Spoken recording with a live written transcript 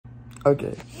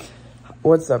Okay,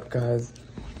 what's up, guys?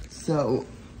 So,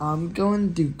 I'm going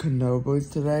to do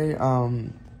Canobos today.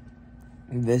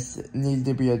 This needs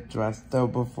to be addressed, though,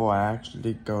 before I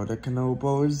actually go to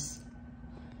Canobos.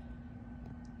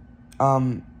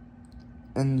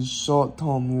 In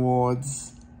short-term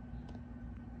words,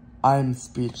 I'm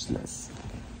speechless.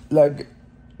 Like,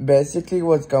 basically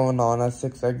what's going on at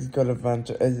Six Flags Good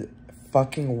Adventure is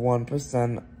fucking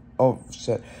 1%, oh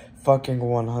shit, fucking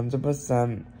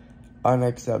 100%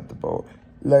 unacceptable.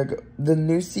 Like, the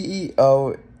new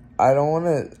CEO, I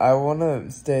wanna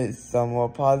stay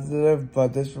somewhat positive,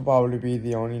 but this will probably be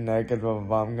the only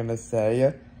negative I'm gonna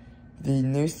say. The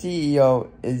new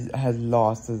CEO has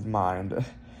lost his mind.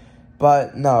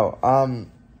 But no,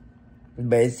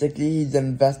 basically he's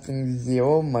investing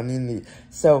zero money in the,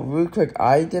 so real quick,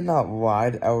 I did not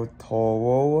ride El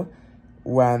Toro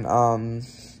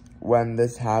when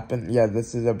this happened. Yeah,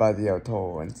 this is about the El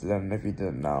Toro incident, if you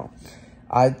didn't know.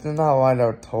 I did not ride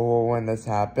El Toro when this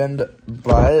happened,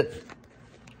 but,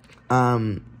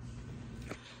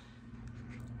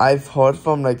 I've heard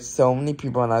from, like, so many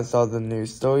people and I saw the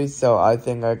news story, so I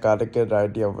think I got a good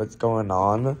idea of what's going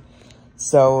on.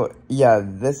 So, yeah,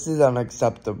 this is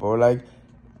unacceptable. Like,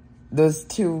 there's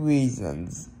two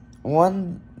reasons.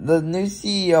 One, the new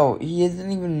CEO, he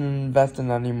isn't even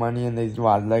investing any money in these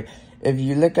rides. Like, if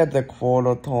you look at the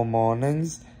quarter-term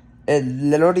earnings, it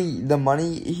literally, the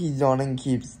money he's earning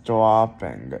keeps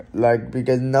dropping. Like,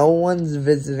 because no one's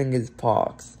visiting his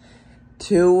parks.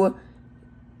 Two,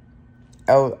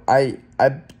 I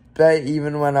bet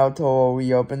even when El Toro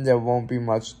reopens, there won't be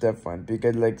much different.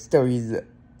 Because, like, still, he's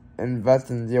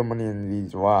investing zero money in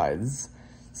these rides.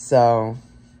 So,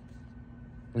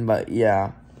 but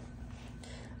yeah.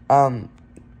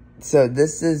 So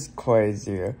this is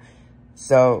crazy.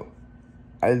 So,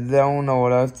 I don't know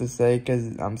what else to say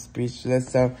because I'm speechless.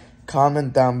 So,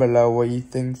 comment down below what you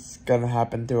think's gonna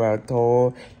happen to El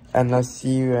Toro. And I'll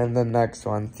see you in the next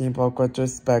one. Theme Park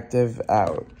Retrospective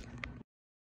out.